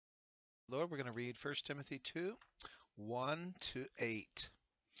Lord, we're going to read 1 Timothy 2, 1 to 8.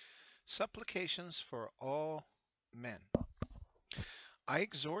 Supplications for all men. I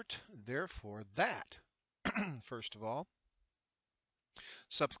exhort, therefore, that, first of all,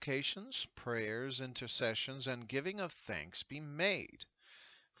 supplications, prayers, intercessions, and giving of thanks be made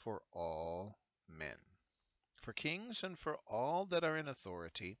for all men, for kings and for all that are in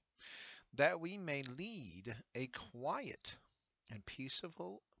authority, that we may lead a quiet and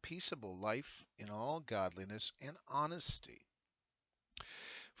peaceable life in all godliness and honesty.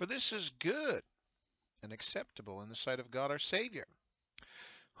 For this is good and acceptable in the sight of God our Savior,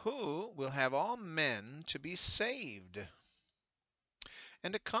 who will have all men to be saved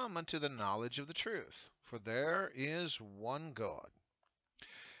and to come unto the knowledge of the truth. For there is one God,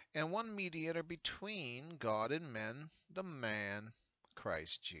 and one mediator between God and men, the man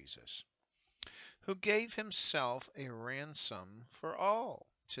Christ Jesus, who gave himself a ransom for all,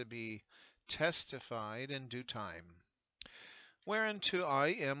 to be testified in due time. Whereunto I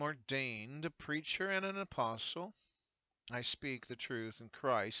am ordained a preacher and an apostle. I speak the truth in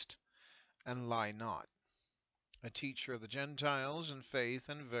Christ, and lie not, a teacher of the Gentiles in faith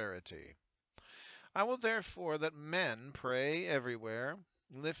and verity. I will therefore that men pray everywhere,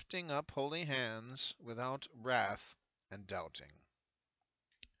 lifting up holy hands, without wrath and doubting.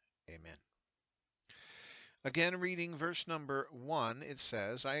 Amen. Again, reading verse number 1, it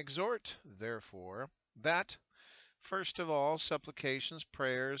says, I exhort, therefore, that first of all supplications,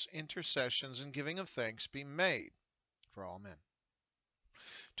 prayers, intercessions, and giving of thanks be made for all men.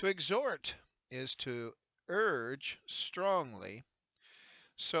 To exhort is to urge strongly.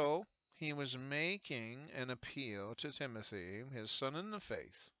 So he was making an appeal to Timothy, his son in the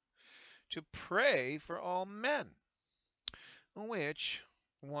faith, to pray for all men, which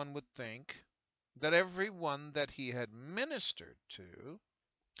one would think that every one that he had ministered to,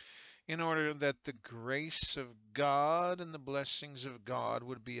 in order that the grace of God and the blessings of God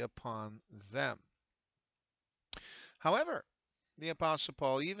would be upon them. However, the Apostle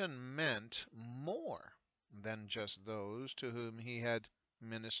Paul even meant more than just those to whom he had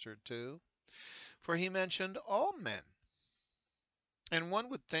ministered to, for he mentioned all men. And one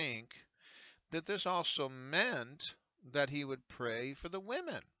would think that this also meant that he would pray for the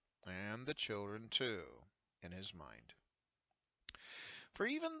women and the children too, in his mind. For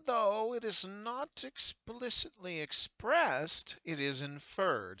even though it is not explicitly expressed, it is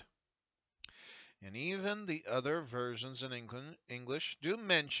inferred. And even the other versions in English do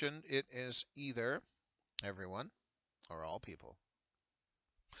mention it as either everyone or all people.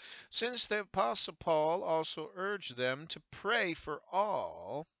 Since the Apostle Paul also urged them to pray for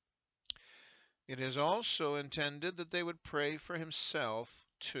all, it is also intended that they would pray for himself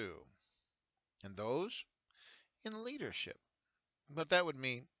too, and those in leadership. But that would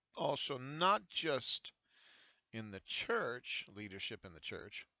mean also not just in the church, leadership in the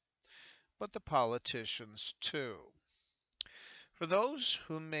church, but the politicians too. For those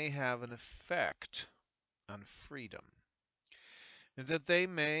who may have an effect on freedom, that they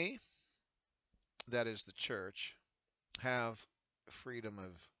may, that is the church, have freedom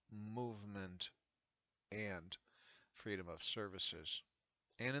of movement and freedom of services,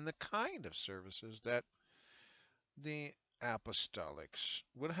 and in the kind of services that the apostolics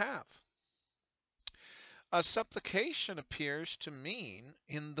would have. A supplication appears to mean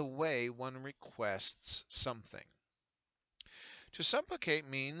in the way one requests something. To supplicate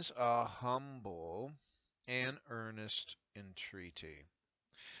means a humble and earnest entreaty,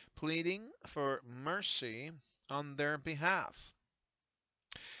 pleading for mercy on their behalf.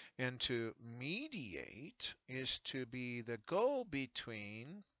 And to mediate is to be the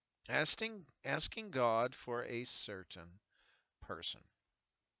go-between, asking God for a certain person.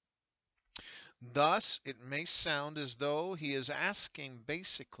 Thus, it may sound as though he is asking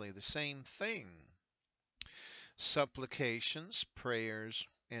basically the same thing: supplications, prayers,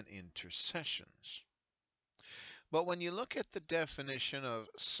 and intercessions. But when you look at the definition of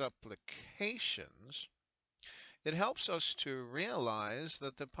supplications, it helps us to realize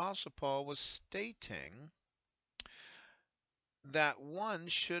that the Apostle Paul was stating that one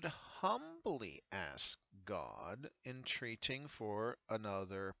should humbly ask God, entreating for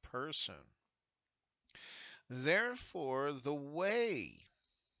another person. Therefore, the way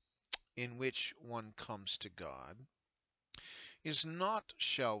in which one comes to God is not,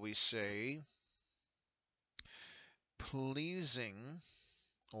 shall we say, pleasing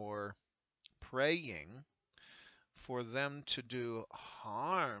or praying for them to do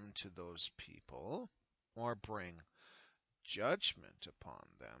harm to those people or bring judgment upon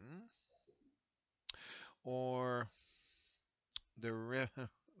them, or the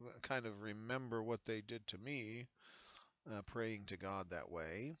kind of remember what they did to me, praying to God that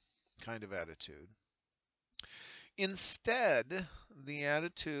way kind of attitude. Instead, the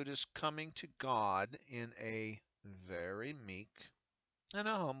attitude is coming to God in a very meek and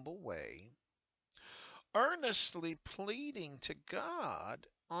a humble way, earnestly pleading to God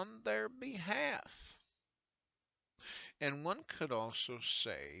on their behalf. And one could also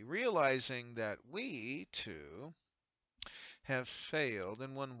say, realizing that we too have failed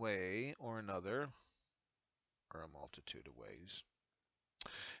in one way or another, or a multitude of ways,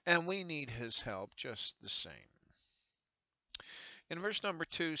 and we need his help just the same. In verse number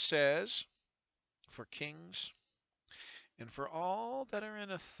 2 says, for kings and for all that are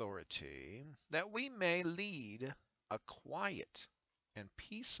in authority, that we may lead a quiet and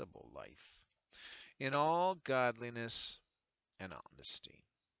peaceable life in all godliness and honesty.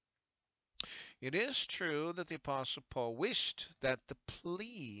 It is true that the Apostle Paul wished that the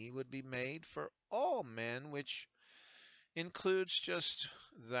plea would be made for all men, which includes just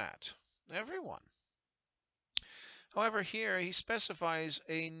that, everyone. However, here he specifies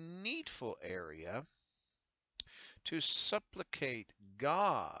a needful area to supplicate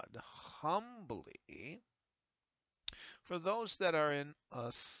God humbly for those that are in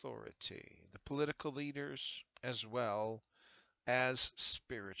authority, the political leaders as well as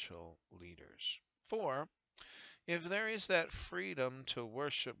spiritual leaders. For if there is that freedom to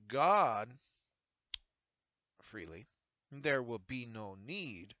worship God freely, there will be no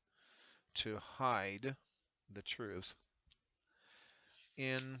need to hide the truth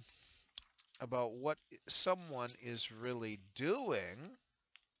in about what someone is really doing,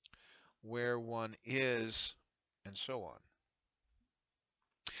 where one is, and so on.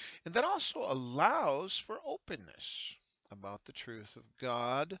 And that also allows for openness about the truth of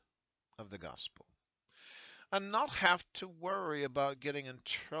God, of the gospel, and not have to worry about getting in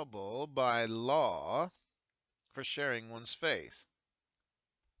trouble by law for sharing one's faith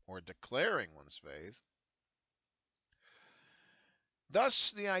or declaring one's faith.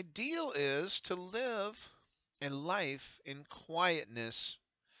 Thus, the ideal is to live a life in quietness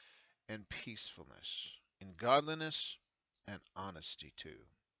and peacefulness, in godliness and honesty too.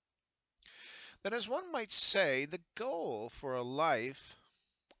 That, as one might say, the goal for a life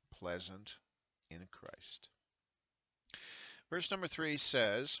pleasant in Christ. Verse number 3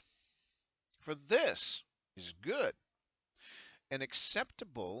 says, for this is good and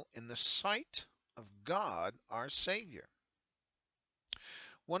acceptable in the sight of God our Savior.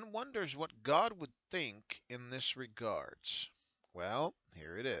 One wonders what God would think in this regards. Well,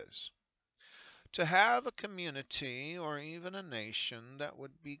 here it is. To have a community or even a nation that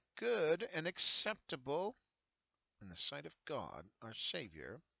would be good and acceptable in the sight of God, our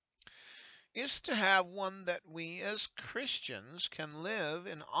Savior, is to have one that we as Christians can live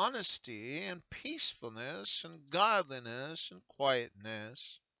in honesty and peacefulness and godliness and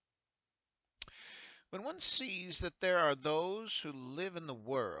quietness. When one sees that there are those who live in the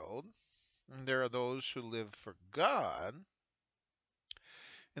world, and there are those who live for God,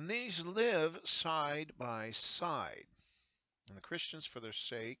 and these live side by side, and the Christians for their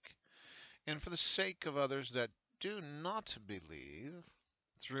sake, and for the sake of others that do not believe,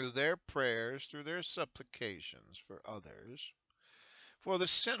 through their prayers, through their supplications for others, for the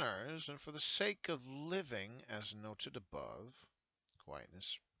sinners, and for the sake of living as noted above,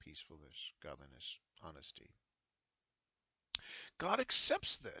 quietness, peacefulness, godliness, honesty. God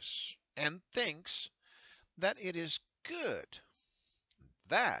accepts this and thinks that it is good.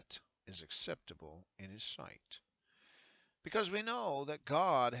 That is acceptable in his sight. Because we know that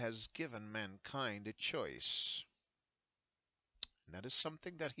God has given mankind a choice. And that is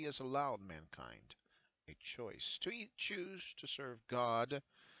something that he has allowed mankind, a choice to choose to serve God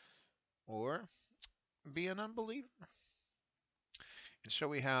or be an unbeliever. And so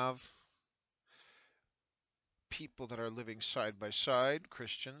we have people that are living side by side,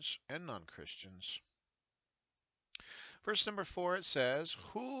 Christians and non-Christians. Verse number 4, it says,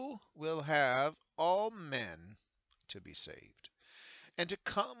 who will have all men to be saved and to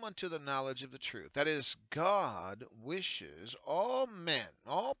come unto the knowledge of the truth. That is, God wishes all men,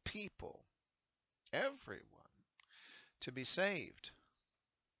 all people, everyone, to be saved.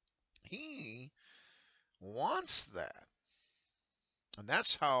 He wants that. And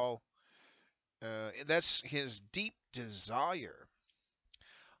that's how, that's his deep desire.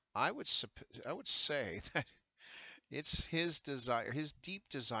 I would say that it's his desire, his deep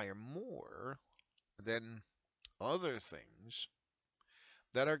desire more than other things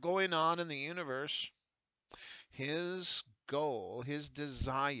that are going on in the universe. His goal, his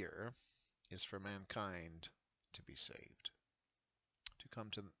desire is for mankind to be saved, to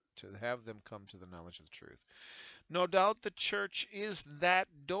to have them come to the knowledge of the truth. No doubt the church is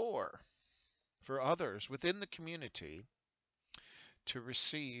that door for others within the community to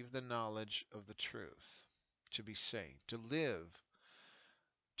receive the knowledge of the truth, to be saved, to live,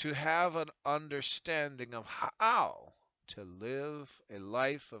 to have an understanding of how to live a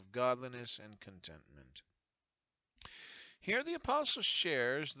life of godliness and contentment. Here the apostle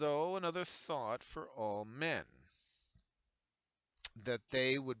shares, though, another thought for all men, that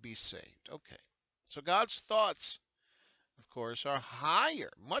they would be saved. Okay, so God's thoughts, of course, are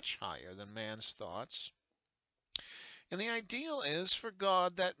higher, much higher than man's thoughts. And the ideal is for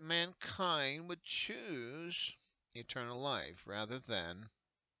God that mankind would choose eternal life rather than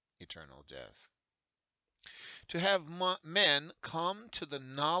eternal death. To have men come to the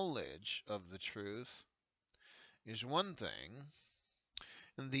knowledge of the truth is one thing,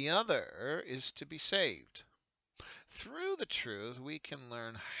 and the other is to be saved. Through the truth, we can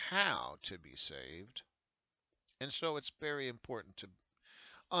learn how to be saved, and so it's very important to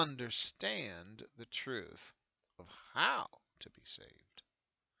understand the truth of how to be saved.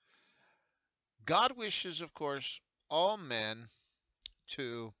 God wishes, of course, all men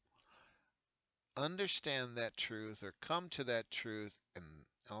to understand that truth or come to that truth and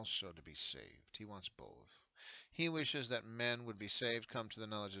also to be saved. He wants both. He wishes that men would be saved, come to the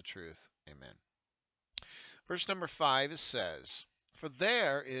knowledge of truth. Amen. Verse number 5 it says, "For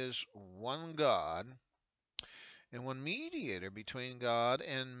there is one God and one mediator between God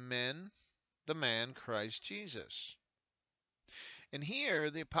and men, the man Christ Jesus." And here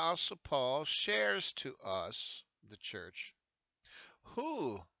the Apostle Paul shares to us, the church,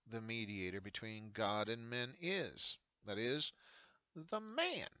 who the mediator between God and men is. That is, the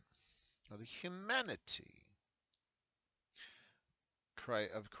man, or the humanity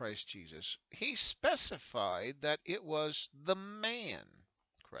of Christ Jesus. He specified that it was the man,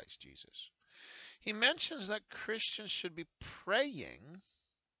 Christ Jesus. He mentions that Christians should be praying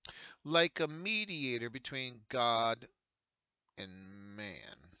like a mediator between God and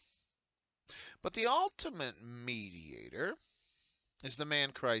man. But the ultimate mediator is the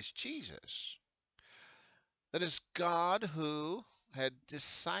man Christ Jesus. That is God who had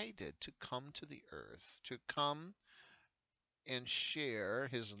decided to come to the earth, to come and share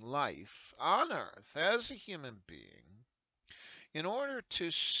his life on earth as a human being in order to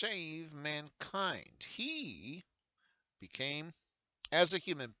save mankind. He became, as a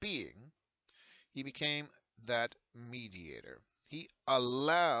human being, he became that mediator. He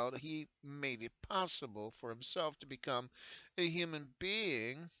made it possible for himself to become a human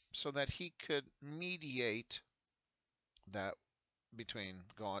being so that he could mediate that between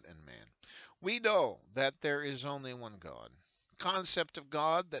God and man. We know that there is only one God. Concept of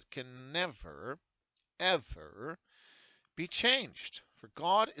God that can never, ever be changed. For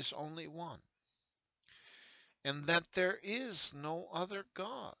God is only one. And that there is no other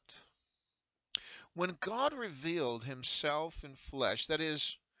God. When God revealed himself in flesh, that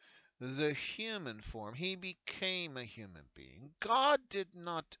is, the human form, he became a human being. God did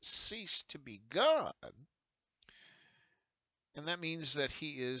not cease to be God. And that means that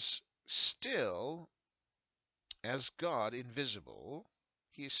he is still, as God, invisible.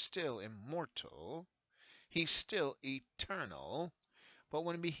 He is still immortal. He's still eternal. But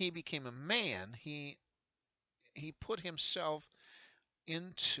when he became a man, he put himself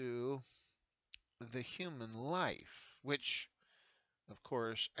into the human life, which, of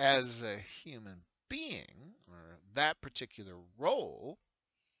course, as a human being, or that particular role,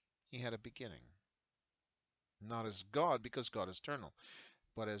 he had a beginning. Not as God, because God is eternal,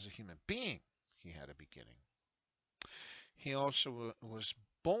 but as a human being, he had a beginning. He also was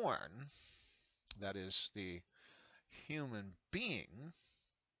born, that is, the human being,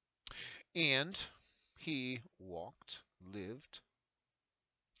 and he walked, lived,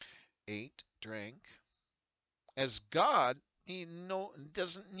 ate, drank. As God, he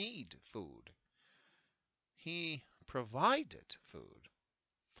doesn't need food. He provided food.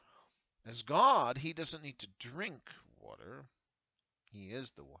 As God, he doesn't need to drink water. He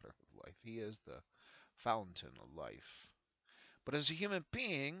is the water of life. He is the fountain of life. But as a human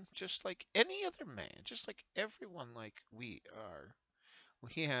being, just like any other man, just like everyone like we are,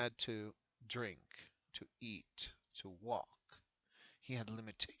 he had to drink, to eat, to walk. He had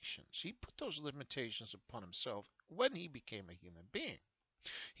limitations. He put those limitations upon himself when he became a human being.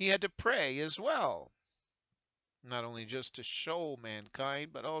 He had to pray as well, not only just to show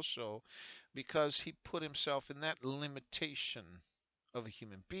mankind, but also because he put himself in that limitation of a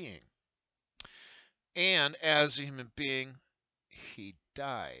human being. And as a human being, he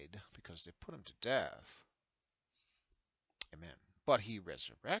died because they put him to death. Amen. but he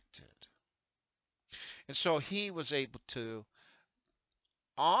resurrected. And so he was able to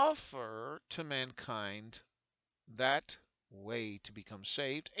offer to mankind that way to become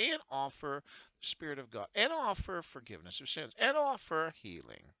saved and offer the Spirit of God and offer forgiveness of sins and offer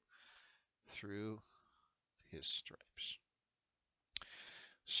healing through his stripes.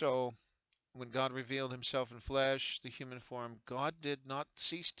 So when God revealed himself in flesh, the human form, God did not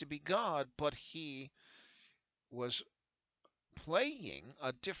cease to be God, but he was playing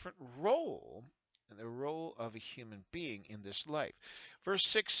a different role, the role of a human being in this life. Verse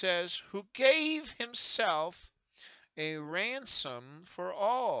 6 says, who gave himself a ransom for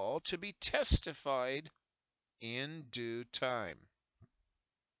all to be testified in due time.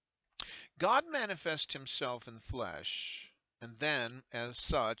 God manifests himself in flesh, and then, as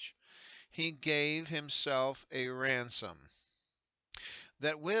such, he gave himself a ransom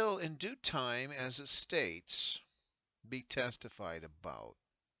that will, in due time, as it states, be testified about.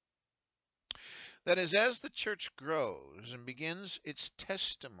 That is, as the church grows and begins its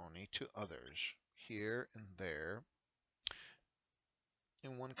testimony to others, here and there,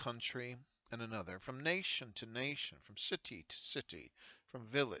 in one country and another, from nation to nation, from city to city, from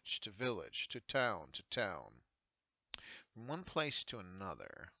village to village, to town, from one place to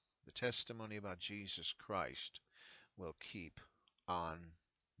another, the testimony about Jesus Christ will keep on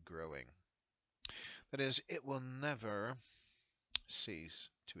growing. That is, it will never cease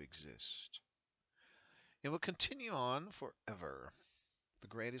to exist. It will continue on forever. The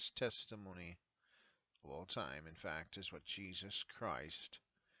greatest testimony of all time, in fact, is what Jesus Christ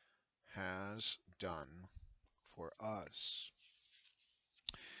has done for us.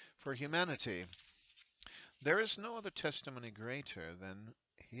 For humanity, there is no other testimony greater than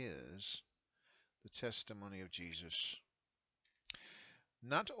his, the testimony of Jesus.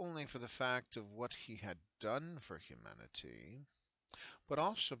 Not only for the fact of what he had done for humanity, but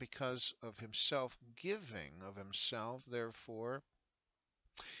also because of himself giving of himself. Therefore,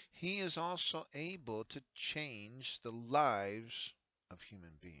 he is also able to change the lives of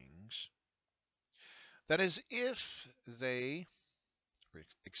human beings. That is, if they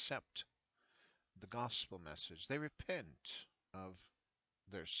accept the gospel message, they repent of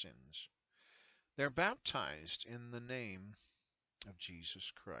their sins. They're baptized in the name of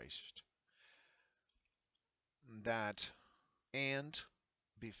Jesus Christ. That and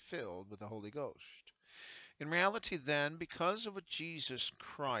be filled with the Holy Ghost. In reality, then, because of what Jesus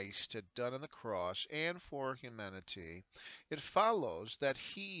Christ had done on the cross and for humanity, it follows that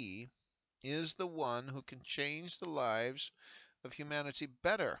he is the one who can change the lives of humanity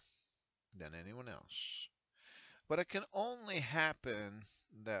better than anyone else. But it can only happen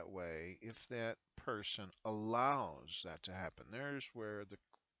that way if that person allows that to happen. There's where the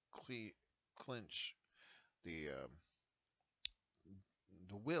clinch, the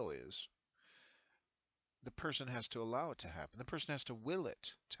the will is. The person has to allow it to happen. The person has to will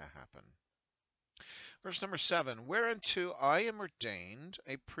it to happen. Verse number 7, whereunto I am ordained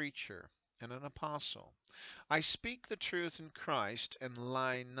a preacher and an apostle. I speak the truth in Christ and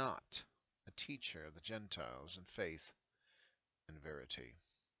lie not, a teacher of the Gentiles in faith and verity.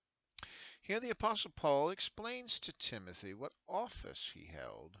 Here the Apostle Paul explains to Timothy what office he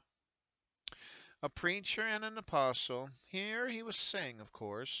held. A preacher and an apostle. Here he was saying, of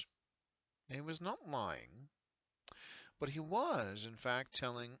course, he was not lying, but he was, in fact,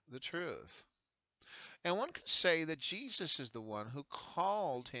 telling the truth. And one could say that Jesus is the one who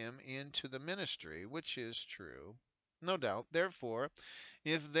called him into the ministry, which is true, no doubt. Therefore,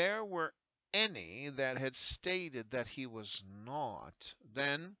 if there were any that had stated that he was not,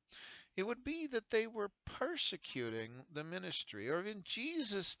 then it would be that they were persecuting the ministry or even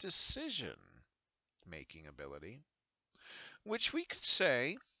Jesus' decision-making ability, which we could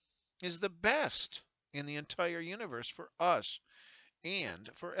say is the best in the entire universe for us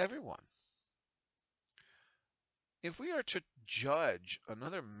and for everyone. If we are to judge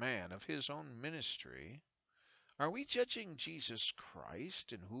another man of his own ministry, are we judging Jesus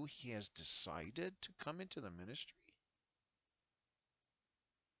Christ and who he has decided to come into the ministry?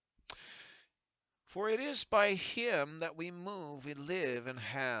 For it is by him that we move, we live, and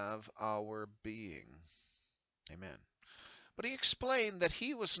have our being. Amen. But he explained that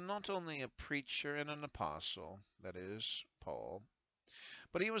he was not only a preacher and an apostle, that is, Paul,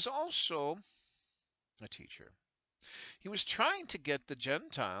 but he was also a teacher. He was trying to get the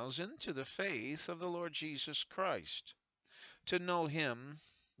Gentiles into the faith of the Lord Jesus Christ, to know him,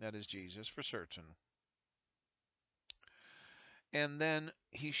 that is Jesus, for certain. And then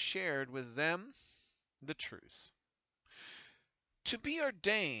he shared with them the truth. To be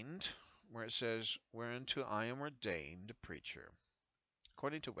ordained, where it says, whereunto I am ordained a preacher.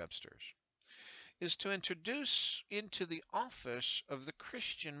 according to Webster's, is to introduce into the office of the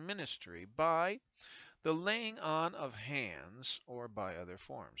Christian ministry by the laying on of hands or by other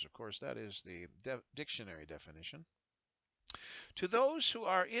forms. Of course, that is the dictionary definition. To those who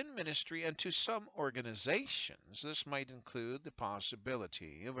are in ministry and to some organizations, this might include the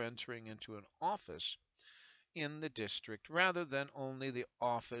possibility of entering into an office in the district rather than only the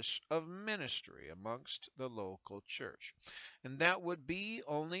office of ministry amongst the local church. And that would be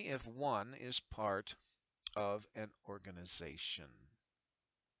only if one is part of an organization.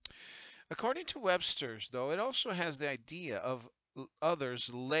 According to Webster's, though, it also has the idea of others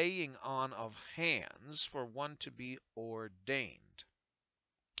laying on of hands for one to be ordained,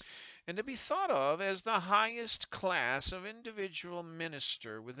 and to be thought of as the highest class of individual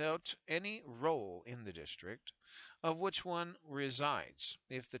minister without any role in the district of which one resides,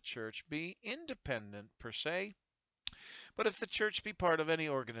 if the church be independent per se. But if the church be part of any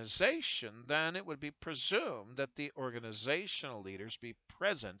organization, then it would be presumed that the organizational leaders be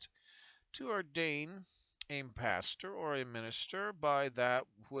present to ordain a pastor or a minister. By that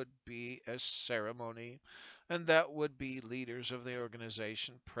would be a ceremony, and that would be leaders of the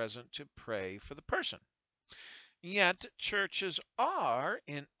organization present to pray for the person. Yet churches are,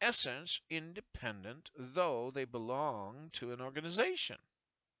 in essence, independent, though they belong to an organization.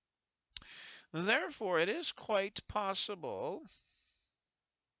 Therefore, it is quite possible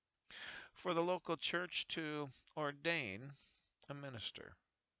for the local church to ordain a minister.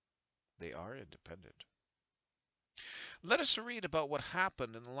 They are independent. Let us read about what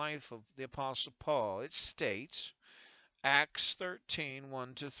happened in the life of the Apostle Paul. It states, Acts 13,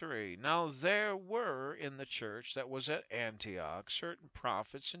 1-3. Now there were in the church that was at Antioch certain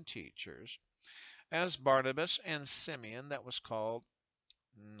prophets and teachers, as Barnabas and Simeon that was called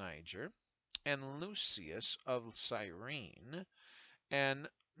Niger, and Lucius of Cyrene, and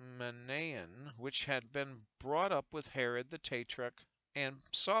Manaen, which had been brought up with Herod the Tetrarch, and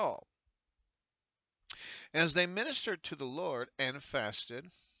Saul. As they ministered to the Lord and fasted,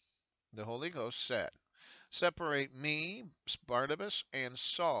 the Holy Ghost said, Separate me, Barnabas, and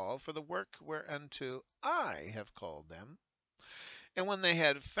Saul, for the work whereunto I have called them. And when they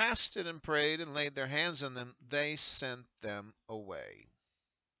had fasted and prayed and laid their hands on them, they sent them away.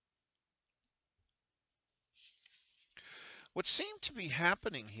 What seemed to be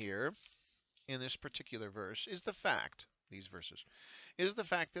happening here in this particular verse is the fact, these verses, is the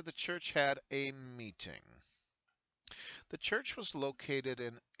fact that the church had a meeting. The church was located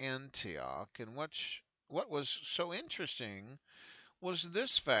in Antioch, and what was so interesting was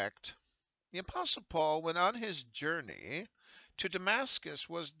this fact. The Apostle Paul, when on his journey to Damascus,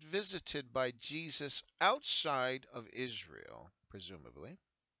 was visited by Jesus outside of Israel, presumably.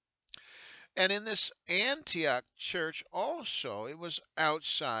 And in this Antioch church also, it was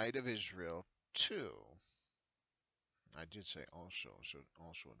outside of Israel too. I did say also, so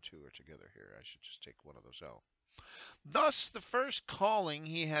also and two are together here. I should just take one of those out. Thus, the first calling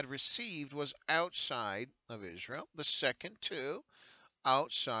he had received was outside of Israel. The second, too,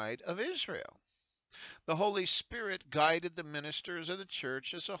 outside of Israel. The Holy Spirit guided the ministers of the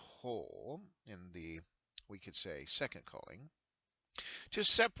church as a whole in the, we could say, second calling, to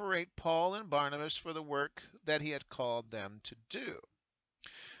separate Paul and Barnabas for the work that he had called them to do,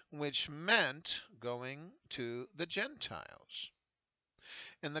 which meant going to the Gentiles.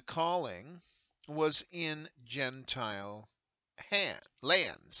 And the calling was in Gentile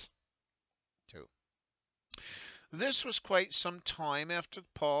lands too. This was quite some time after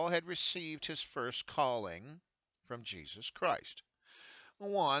Paul had received his first calling from Jesus Christ.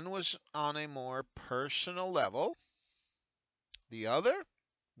 One was on a more personal level, the other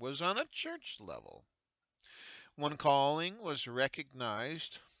was on a church level. One calling was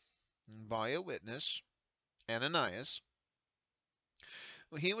recognized by a witness, Ananias.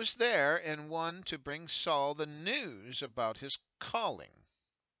 He was there and one to bring Saul the news about his calling.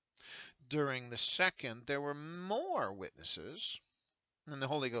 During the second, there were more witnesses, and the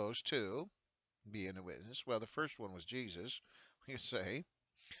Holy Ghost, too, being a witness. Well, the first one was Jesus, we could say.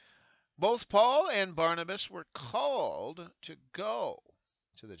 Both Paul and Barnabas were called to go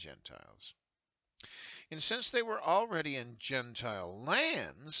to the Gentiles. And since they were already in Gentile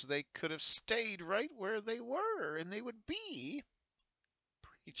lands, they could have stayed right where they were, and they would be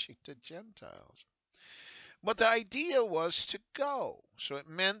preaching to Gentiles. But the idea was to go. So it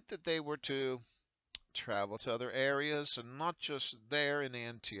meant that they were to travel to other areas and not just there in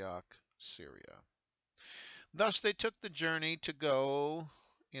Antioch, Syria. Thus they took the journey to go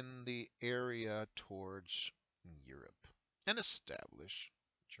in the area towards Europe and establish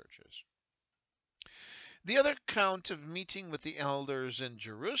churches. The other account of meeting with the elders in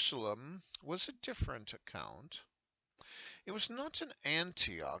Jerusalem was a different account. It was not in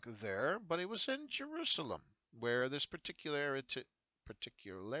Antioch there, but it was in Jerusalem, where this particularity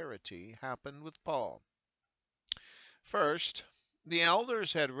happened with Paul. First, the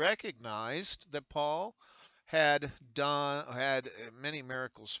elders had recognized that Paul had many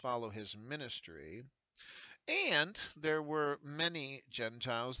miracles follow his ministry, and there were many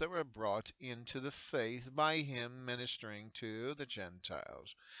Gentiles that were brought into the faith by him ministering to the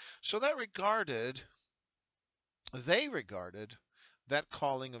Gentiles. So they regarded that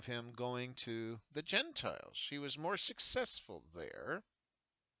calling of him going to the Gentiles. He was more successful there.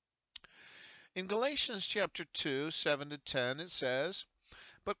 In Galatians chapter 2, 7 to 10, it says,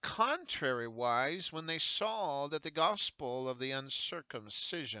 "But contrariwise, when they saw that the gospel of the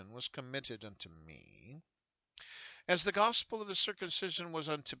uncircumcision was committed unto me, as the gospel of the circumcision was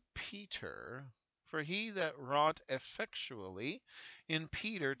unto Peter, for he that wrought effectually in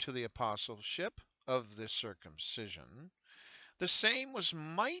Peter to the apostleship of the circumcision, the same was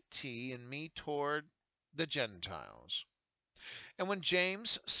mighty in me toward the Gentiles. And when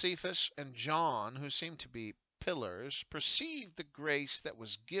James, Cephas, and John, who seemed to be pillars, perceived the grace that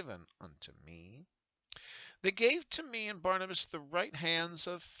was given unto me, they gave to me and Barnabas the right hands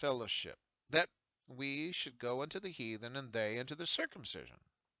of fellowship, that we should go unto the heathen, and they unto the circumcision.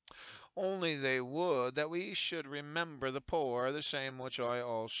 Only they would that we should remember the poor, the same which I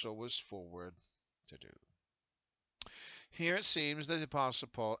also was forward to do." Here it seems that the Apostle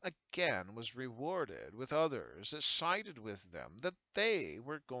Paul again was rewarded with others that sided with them, that they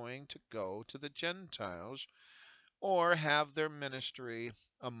were going to go to the Gentiles or have their ministry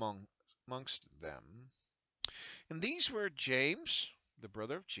amongst them. And these were James, the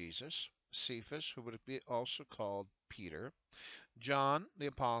brother of Jesus, Cephas, who would be also called Peter, John, the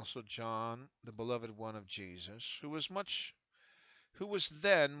apostle John, the beloved one of Jesus, who was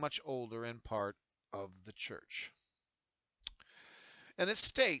then much older and part of the church. And it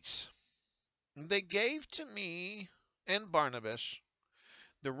states, "They gave to me and Barnabas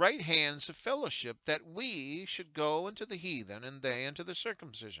the right hands of fellowship, that we should go into the heathen, and they into the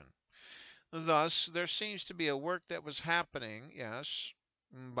circumcision." Thus, there seems to be a work that was happening, yes,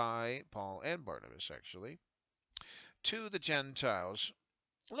 by Paul and Barnabas, actually, to the Gentiles.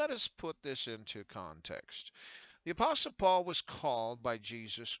 Let us put this into context. The Apostle Paul was called by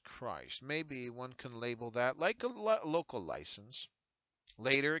Jesus Christ. Maybe one can label that like a local license.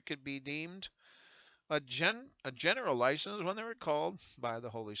 Later, it could be deemed a general license when they were called by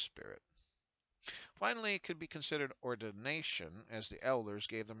the Holy Spirit. Finally, it could be considered ordination, as the elders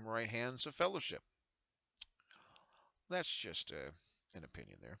gave them right hands of fellowship. That's just an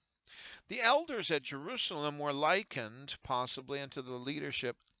opinion there. The elders at Jerusalem were likened possibly unto the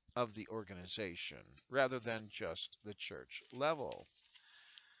leadership of the organization rather than just the church level.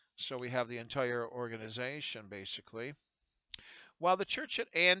 So we have the entire organization basically. While the church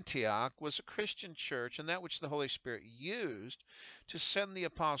at Antioch was a Christian church and that which the Holy Spirit used to send the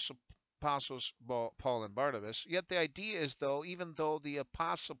apostles Paul and Barnabas, yet the idea is, though, even though the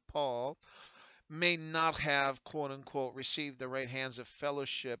apostle Paul may not have, quote unquote, received the right hands of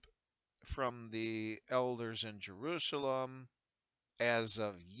fellowship from the elders in Jerusalem as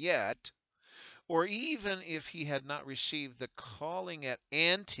of yet, or even if he had not received the calling at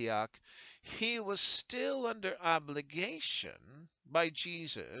Antioch, he was still under obligation by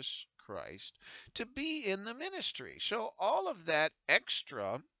Jesus Christ to be in the ministry. So all of that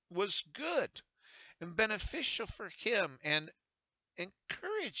extra was good and beneficial for him and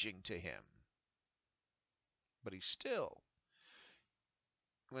encouraging to him. But he still,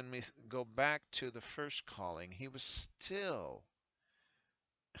 when we go back to the first calling, he was still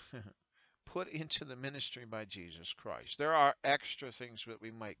put into the ministry by Jesus Christ. There are extra things that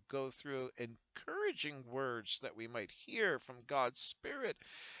we might go through, encouraging words that we might hear from God's Spirit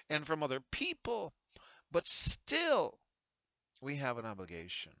and from other people, but still we have an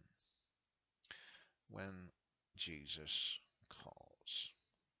obligation when Jesus calls.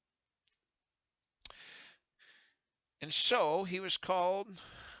 And so he was called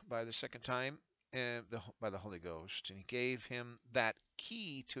by the second time by the Holy Ghost, and he gave him that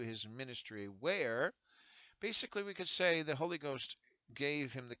key to his ministry where basically we could say the Holy Ghost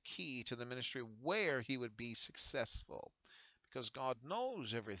gave him the key to the ministry where he would be successful, because God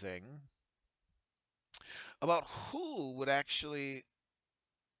knows everything about who would actually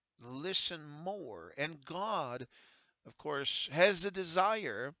listen more. And God, of course, has a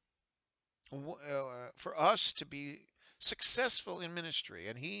desire for us to be successful in ministry,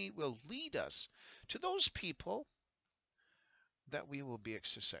 and he will lead us to those people that we will be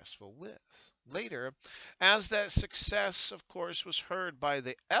successful with. Later, as that success, of course, was heard by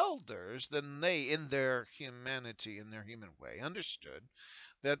the elders, then they, in their humanity, in their human way, understood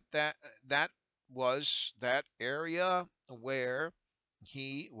that was that area where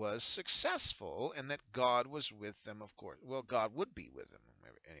he was successful and that God was with them, of course. Well, God would be with them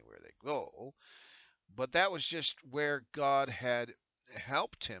anywhere they go, but that was just where God had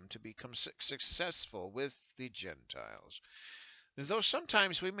helped him to become successful with the Gentiles. Though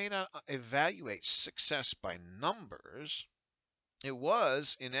sometimes we may not evaluate success by numbers, it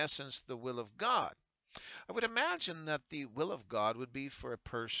was, in essence, the will of God. I would imagine that the will of God would be for a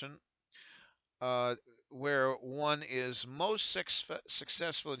person uh, where one is most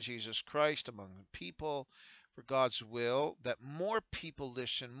successful in Jesus Christ among people, for God's will, that more people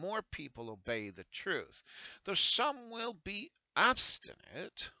listen, more people obey the truth. Though some will be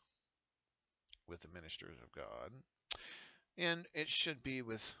obstinate with the ministers of God, and it should be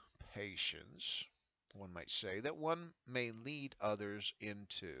with patience, one might say, that one may lead others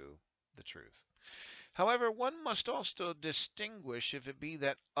into the truth. However, one must also distinguish if it be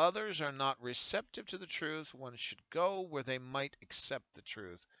that others are not receptive to the truth, one should go where they might accept the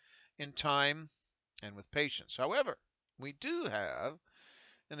truth in time and with patience. However, we do have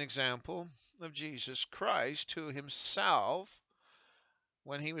an example of Jesus Christ, who himself,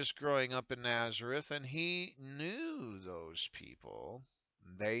 when he was growing up in Nazareth, and he knew those people,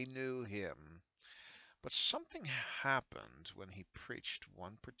 they knew him. But something happened when he preached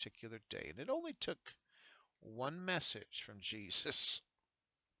one particular day, and it only took one message from Jesus.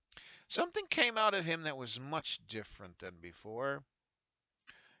 Something came out of him that was much different than before.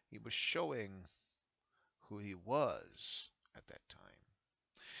 He was showing who he was at that time.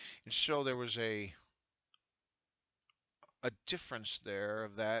 And so there was a difference there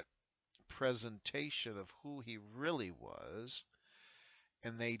of that presentation of who he really was,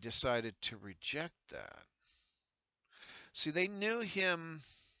 and they decided to reject that. See, they knew him,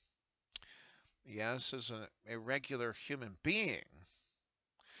 yes, as a regular human being,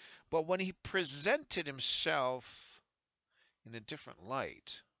 but when he presented himself in a different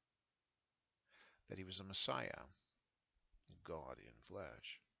light, that he was a Messiah, God in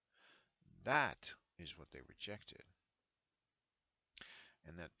flesh, that is what they rejected,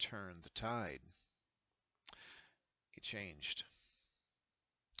 and that turned the tide. It changed.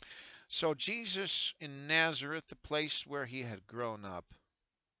 So Jesus in Nazareth, the place where he had grown up,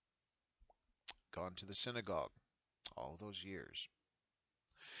 gone to the synagogue all those years.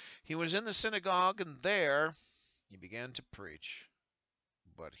 He was in the synagogue, and there he began to preach,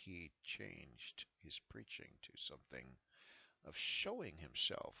 but he changed his preaching to something of showing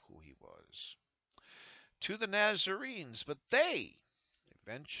himself who he was to the Nazarenes. But they,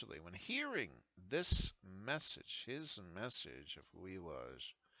 eventually, when hearing this message, his message of who he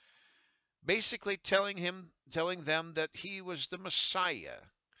was, basically telling them that he was the Messiah,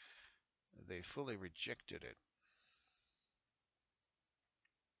 they fully rejected it.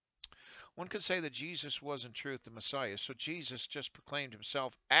 One could say that Jesus was in truth the Messiah, so Jesus just proclaimed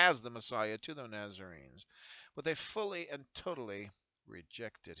himself as the Messiah to the Nazarenes, but they fully and totally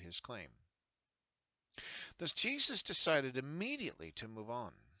rejected his claim. Thus Jesus decided immediately to move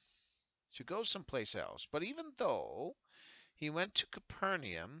on, to go someplace else. But even though he went to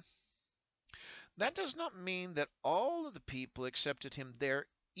Capernaum, that does not mean that all of the people accepted him there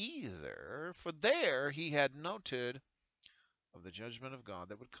either, for there he had noted of the judgment of God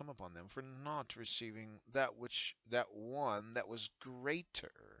that would come upon them for not receiving that one that was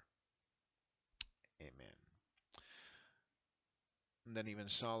greater. Amen. Than even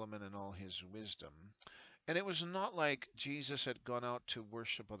Solomon in all his wisdom. And it was not like Jesus had gone out to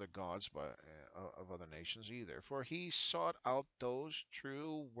worship other gods of other nations either, for he sought out those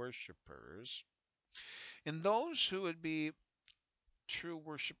true worshippers and those who would be true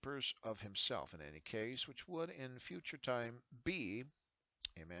worshippers of himself in any case, which would in future time be,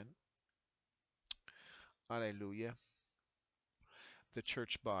 amen, alleluia, the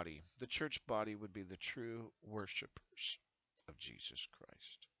church body. The church body would be the true worshippers of Jesus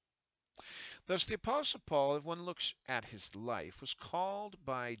Christ. Thus, the Apostle Paul, if one looks at his life, was called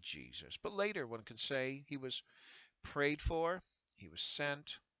by Jesus, but later one can say he was prayed for, he was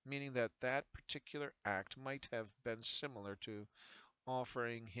sent, meaning that that particular act might have been similar to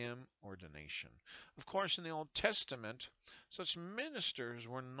offering him ordination. Of course, in the Old Testament, such ministers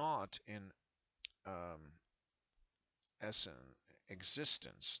were not in um,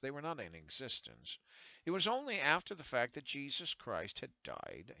 existence. They were not in existence. It was only after the fact that Jesus Christ had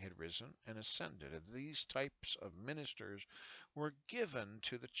died, had risen, and ascended that these types of ministers were given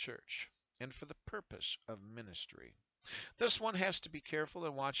to the church and for the purpose of ministry. Thus one has to be careful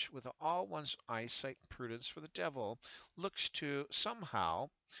and watch with all one's eyesight and prudence, for the devil looks to somehow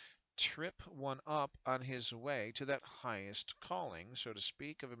trip one up on his way to that highest calling, so to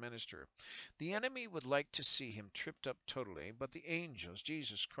speak, of a minister. The enemy would like to see him tripped up totally, but the angels,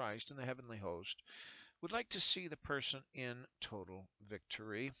 Jesus Christ, and the heavenly host would like to see the person in total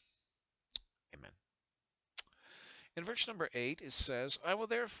victory. Amen. In verse number 8, it says, I will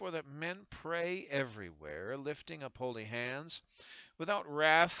therefore that men pray everywhere, lifting up holy hands, without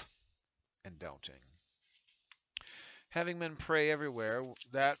wrath and doubting. Having men pray everywhere,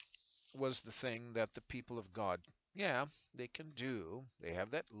 that was the thing that the people of God, yeah, they can do. They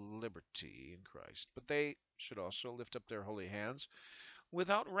have that liberty in Christ. But they should also lift up their holy hands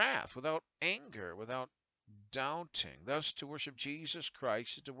without wrath, without anger, without doubting. Thus, to worship Jesus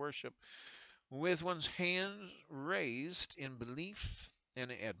Christ is to worship with one's hands raised in belief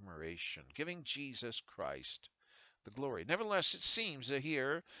and admiration, giving Jesus Christ the glory. Nevertheless, it seems that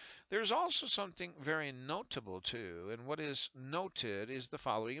here there's also something very notable too, and what is noted is the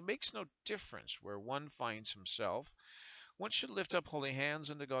following. It makes no difference where one finds himself. One should lift up holy hands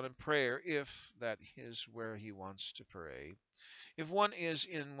unto God in prayer if that is where he wants to pray. If one is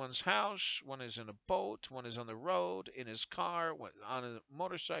in one's house, one is in a boat, one is on the road, in his car, on a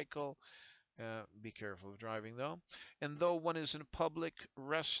motorcycle, be careful of driving though. And though one is in a public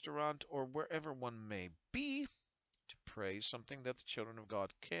restaurant or wherever one may be, to praise, something that the children of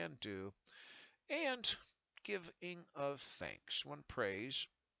God can do, and giving of thanks. One prays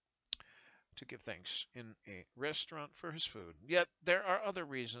to give thanks in a restaurant for his food. Yet there are other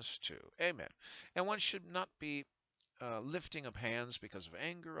reasons too. Amen. And one should not be lifting up hands because of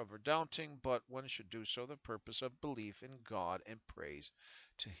anger, over doubting, but one should do so the purpose of belief in God and praise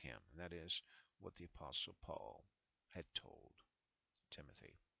to him. And that is what the Apostle Paul had told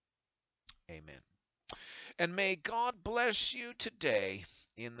Timothy. Amen. And may God bless you today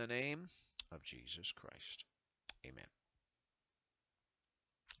in the name of Jesus Christ. Amen.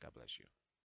 God bless you.